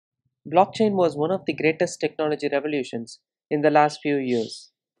Blockchain was one of the greatest technology revolutions in the last few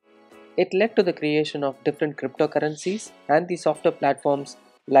years. It led to the creation of different cryptocurrencies and the software platforms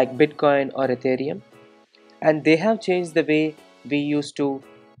like Bitcoin or Ethereum, and they have changed the way we used to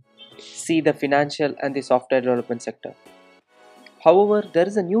see the financial and the software development sector. However, there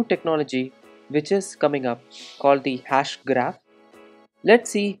is a new technology which is coming up called the hash graph.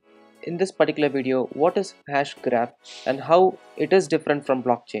 Let's see in this particular video what is hash graph and how it is different from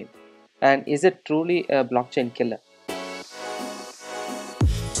blockchain, and is it truly a blockchain killer.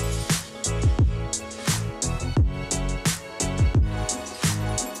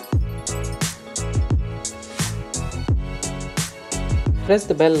 Press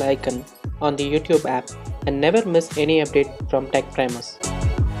the bell icon on the YouTube app and never miss any update from Tech Primers.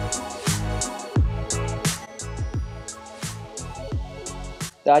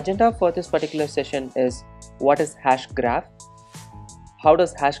 The agenda for this particular session is what is hash graph, how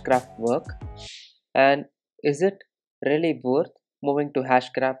does hash graph work, and is it really worth moving to hash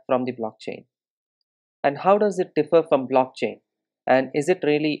graph from the blockchain, and how does it differ from blockchain, and is it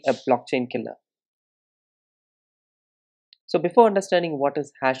really a blockchain killer. So before understanding what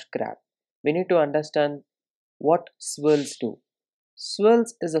is Hashgraph, we need to understand what swirls do.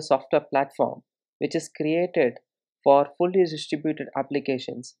 Swirls is a software platform which is created for fully distributed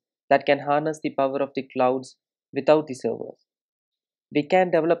applications that can harness the power of the clouds without the servers. We can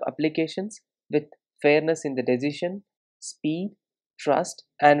develop applications with fairness in the decision, speed, trust,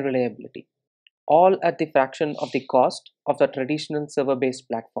 and reliability, all at the fraction of the cost of the traditional server-based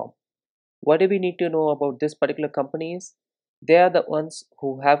platform. What do we need to know about this particular company is they are the ones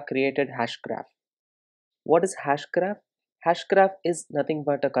who have created Hashgraph. What is Hashgraph? Hashgraph is nothing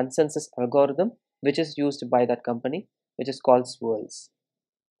but a consensus algorithm which is used by that company, which is called swirls.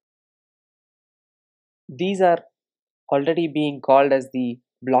 These are already being called as the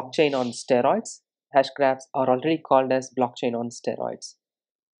blockchain on steroids. Hashgraphs are already called as blockchain on steroids.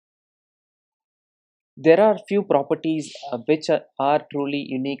 There are few properties which are truly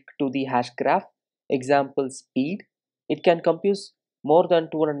unique to the Hashgraph. Example, speed. It can compute more than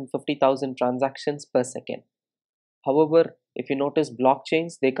 250,000 transactions per second. However, if you notice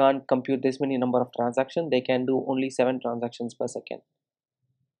blockchains, they can't compute this many number of transactions. They can do only 7 transactions per second.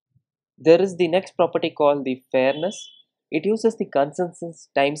 There is the next property called the fairness. It uses the consensus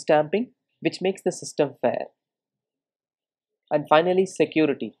timestamping, which makes the system fair. And finally,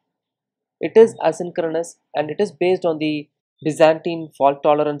 security. It is asynchronous and it is based on the Byzantine fault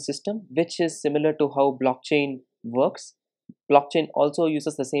tolerance system, which is similar to how blockchain works. Blockchain also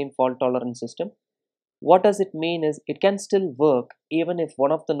uses the same fault tolerance system. What does it mean is it can still work even if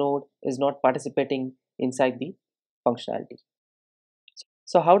one of the node is not participating inside the functionality.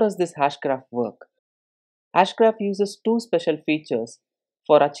 So how does this hashgraph work? Hashgraph uses two special features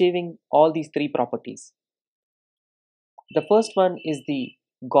for achieving all these three properties. The first one is the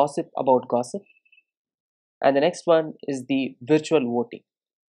gossip about gossip, and the next one is the virtual voting.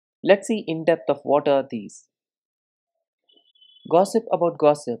 Let's see in depth of what are these. Gossip about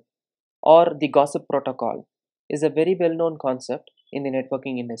gossip, or the gossip protocol, is a very well known concept in the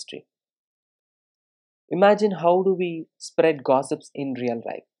networking industry. Imagine how do we spread gossips in real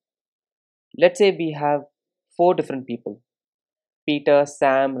life. Let's say we have four different people: Peter,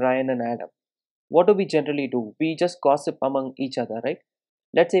 Sam, Ryan, and Adam. What do we generally do? We just gossip among each other, right?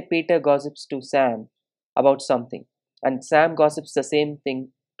 Let's say Peter gossips to Sam about something, and Sam gossips the same thing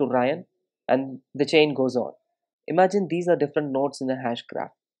to Ryan, and the chain goes on. Imagine these are different nodes in a hash graph.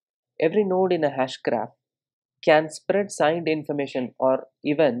 Every node in a hash graph can spread signed information or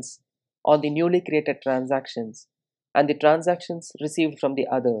events on the newly created transactions and the transactions received from the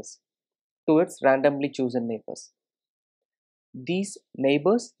others to its randomly chosen neighbors. These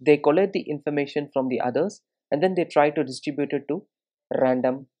neighbors, they collect the information from the others and then they try to distribute it to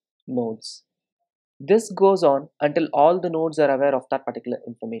random nodes. This goes on until all the nodes are aware of that particular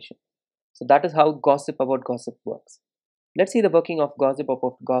information. So that is how gossip about gossip works. Let's see the working of gossip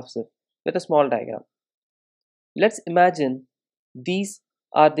about gossip with a small diagram. Let's imagine these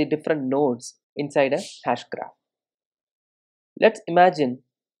are the different nodes inside a hash graph. Let's imagine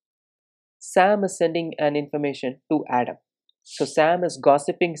Sam is sending an information to Adam. So Sam is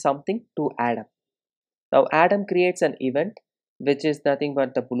gossiping something to Adam. Now Adam creates an event which is nothing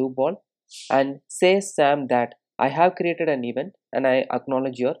but the blue ball and says Sam that I have created an event and I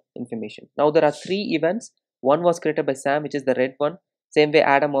acknowledge your information. Now there are three events. One was created by Sam, which is the red one. Same way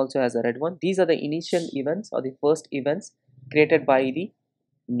Adam also has a red one. These are the initial events or the first events created by the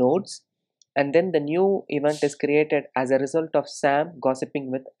nodes, and then the new event is created as a result of Sam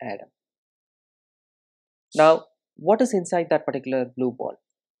gossiping with Adam. Now what is inside that particular blue ball?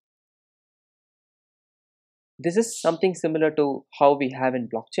 This is something similar to how we have in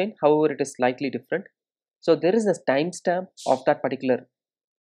blockchain, however, it is slightly different. So there is a timestamp of that particular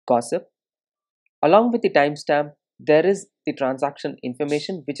gossip. Along with the timestamp, there is the transaction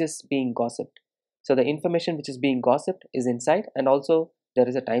information which is being gossiped. So the information which is being gossiped is inside, and also there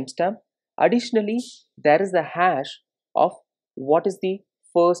is a timestamp. Additionally, there is the hash of what is the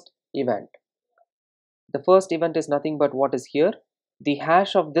first event. The first event is nothing but what is here. The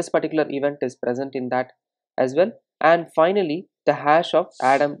hash of this particular event is present in that as well. And finally, the hash of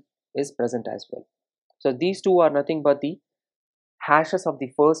Adam is present as well. So these two are nothing but the hashes of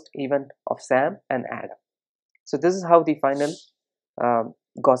the first event of Sam and Adam. So this is how the final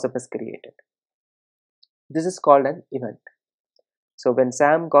gossip is created. This is called an event. So when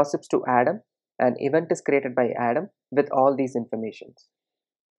Sam gossips to Adam, an event is created by Adam with all these informations.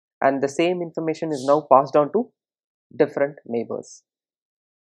 And the same information is now passed on to different neighbors.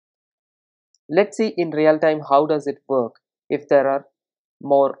 Let's see in real time how does it work if there are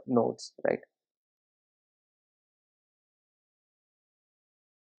more nodes, right?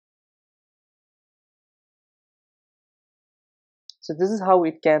 So this is how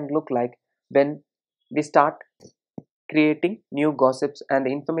it can look like when we start creating new gossips and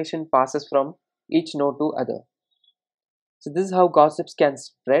the information passes from each node to other. So this is how gossips can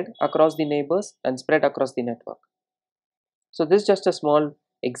spread across the neighbors and spread across the network. So this is just a small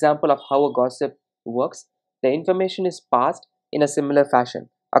example of how a gossip works. The information is passed in a similar fashion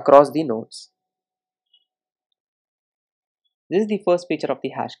across the nodes. This is the first picture of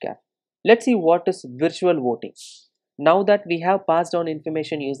the Hashgraph. Let's see what is virtual voting. Now that we have passed on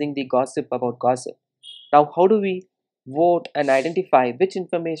information using the gossip about gossip, now how do we vote and identify which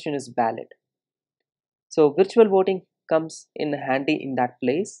information is valid? So virtual voting comes in handy in that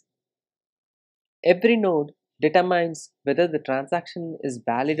place. Every node determines whether the transaction is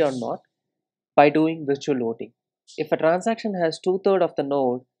valid or not by doing virtual voting. If a transaction has two-thirds of the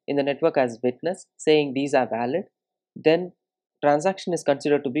node in the network as witness saying these are valid, then transaction is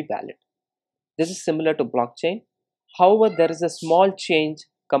considered to be valid. This is similar to blockchain. However, there is a small change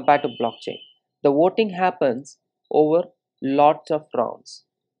compared to blockchain. The voting happens over lots of rounds.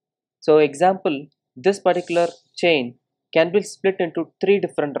 So example, this particular chain can be split into three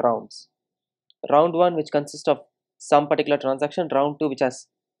different rounds. Round 1 which consists of some particular transaction, round 2 which has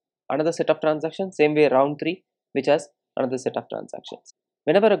another set of transactions, same way round 3 which has another set of transactions.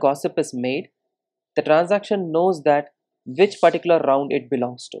 Whenever a gossip is made, the transaction knows that which particular round it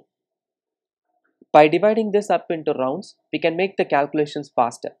belongs to. By dividing this up into rounds, we can make the calculations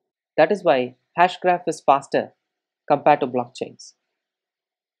faster. That is why Hashgraph is faster compared to blockchains.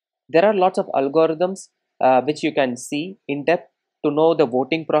 There are lots of algorithms which you can see in depth to know the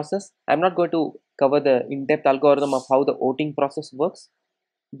voting process. I'm not going to cover the in-depth algorithm of how the voting process works,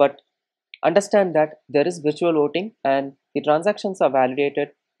 but understand that there is virtual voting and the transactions are validated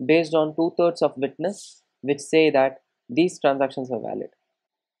based on two-thirds of witness which say that these transactions are valid.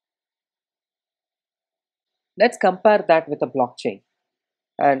 Let's compare that with a blockchain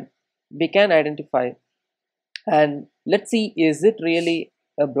and we can identify, and let's see, is it really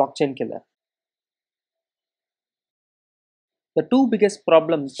a blockchain killer? The two biggest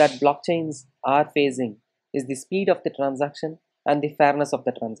problems that blockchains are facing is the speed of the transaction and the fairness of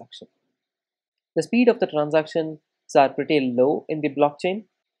the transaction. The speed of the transactions are pretty low in the blockchain.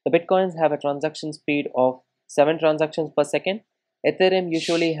 The bitcoins have a transaction speed of 7 transactions per second. Ethereum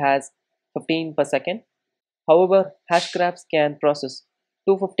usually has 15 per second. However, hashgraphs can process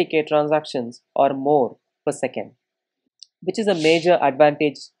 250k transactions or more per second, which is a major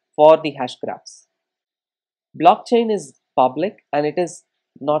advantage for the hashgraphs. Blockchain is public and it is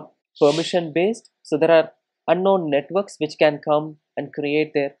not permission based, so there are unknown networks which can come and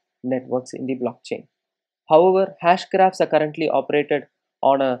create their networks in the blockchain. However, hashgraphs are currently operated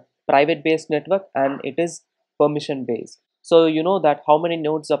on a private based network and it is permission based. So you know that how many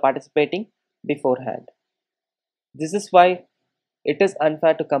nodes are participating beforehand. This is why it is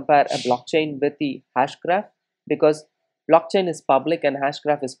unfair to compare a blockchain with the hashgraph, because blockchain is public and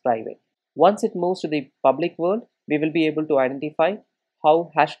hashgraph is private. Once it moves to the public world, we will be able to identify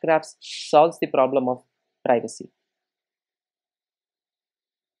how hashgraphs solves the problem of privacy.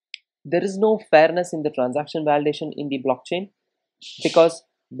 There is no fairness in the transaction validation in the blockchain because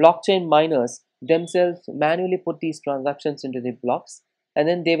blockchain miners themselves manually put these transactions into the blocks, and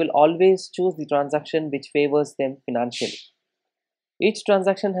then they will always choose the transaction which favors them financially. Each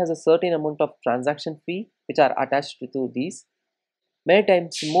transaction has a certain amount of transaction fee which are attached to these. Many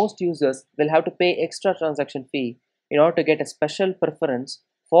times, most users will have to pay extra transaction fee in order to get a special preference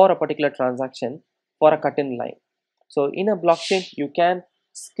for a particular transaction for a cut-in line. So in a blockchain, you can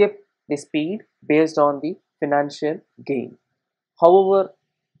skip the speed based on the financial gain. However,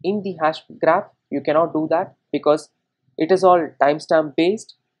 in the hash graph, you cannot do that because it is all timestamp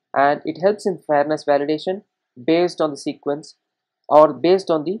based, and it helps in fairness validation based on the sequence, or based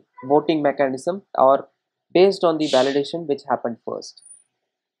on the voting mechanism, or based on the validation which happened first.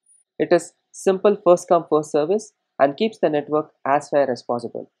 It is simple first come first service and keeps the network as fair as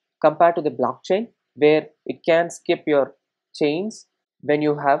possible compared to the blockchain, where it can skip your chains when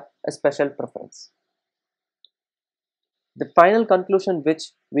you have a special preference. The final conclusion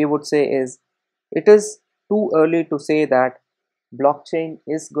which we would say is, it is too early to say that blockchain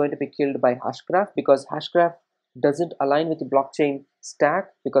is going to be killed by Hashgraph, because Hashgraph doesn't align with the blockchain stack,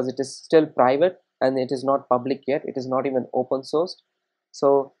 because it is still private and it is not public yet, it is not even open sourced.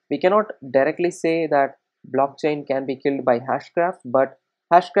 So we cannot directly say that blockchain can be killed by Hashgraph, but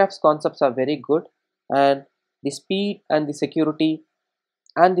Hashgraph's concepts are very good, and the speed and the security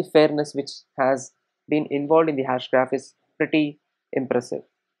and the fairness which has been involved in the hash graph is pretty impressive.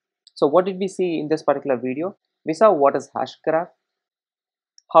 So what did we see in this particular video? We saw what is hash graph,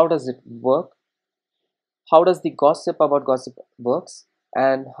 how does it work, how does the gossip about gossip works,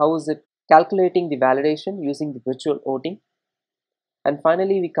 and how is it calculating the validation using the virtual voting, and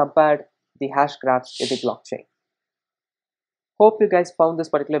finally we compared the hash graphs with the blockchain. Hope you guys found this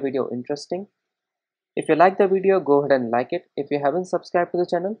particular video interesting. If you like the video, go ahead and like it. If you haven't subscribed to the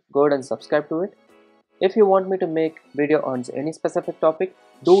channel, go ahead and subscribe to it. If you want me to make video on any specific topic,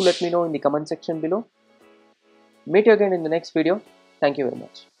 do let me know in the comment section below. Meet you again in the next video. Thank you very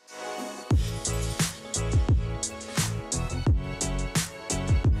much.